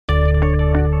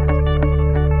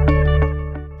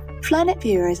Flynet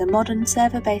Viewer is a modern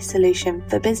server-based solution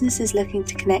for businesses looking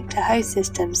to connect to host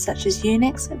systems such as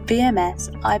UNIX,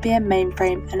 VMS, IBM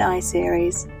Mainframe and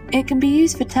iSeries. It can be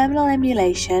used for terminal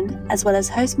emulation as well as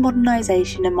host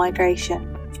modernization and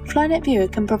migration. Flynet Viewer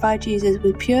can provide users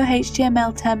with pure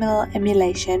HTML terminal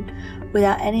emulation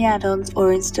without any add-ons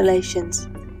or installations.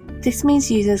 This means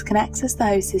users can access the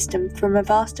host system from a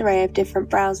vast array of different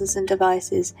browsers and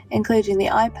devices, including the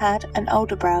iPad and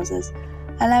older browsers,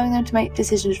 allowing them to make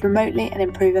decisions remotely and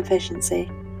improve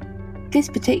efficiency. This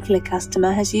particular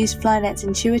customer has used Flynet's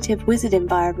intuitive wizard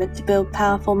environment to build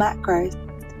powerful macros.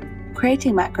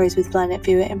 Creating macros with Flynet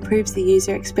Viewer improves the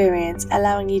user experience,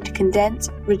 allowing you to condense,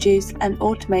 reduce, and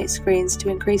automate screens to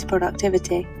increase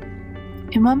productivity.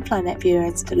 In one Flynet Viewer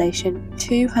installation,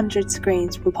 200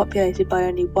 screens were populated by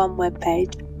only one web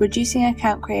page, reducing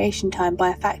account creation time by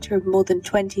a factor of more than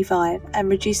 25 and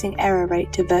reducing error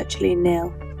rate to virtually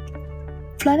nil.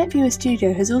 Flynet Viewer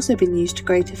Studio has also been used to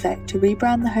great effect to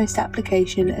rebrand the host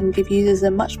application and give users a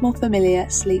much more familiar,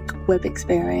 sleek web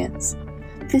experience.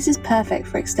 This is perfect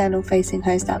for external-facing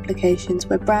host applications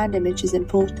where brand image is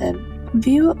important.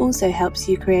 Viewer also helps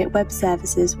you create web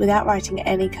services without writing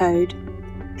any code.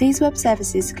 These web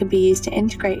services can be used to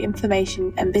integrate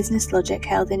information and business logic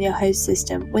held in your host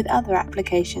system with other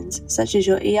applications, such as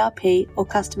your ERP or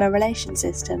customer relation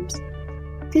systems.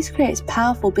 This creates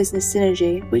powerful business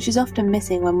synergy, which is often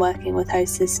missing when working with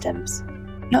host systems.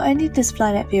 Not only does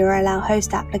Flynet Viewer allow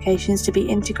host applications to be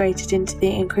integrated into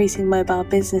the increasing mobile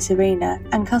business arena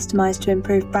and customized to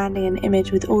improve branding and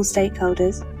image with all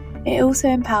stakeholders, it also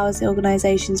empowers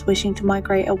organizations wishing to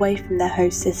migrate away from their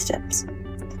host systems.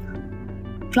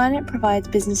 Flynet provides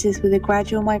businesses with a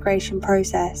gradual migration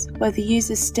process where the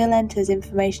user still enters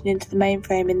information into the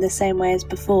mainframe in the same way as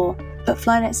before, but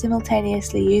Flynet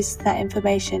simultaneously uses that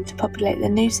information to populate the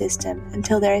new system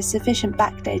until there is sufficient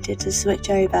backdata to switch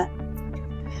over.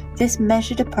 This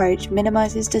measured approach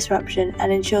minimizes disruption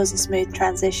and ensures a smooth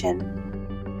transition.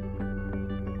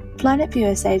 Flynet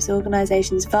Viewer saves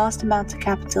organizations vast amounts of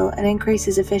capital and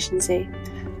increases efficiency.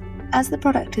 As the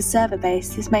product is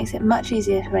server-based, this makes it much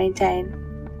easier to maintain.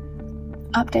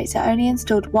 Updates are only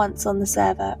installed once on the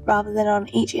server rather than on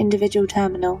each individual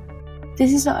terminal.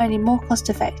 This is not only more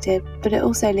cost-effective, but it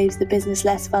also leaves the business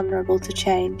less vulnerable to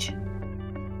change.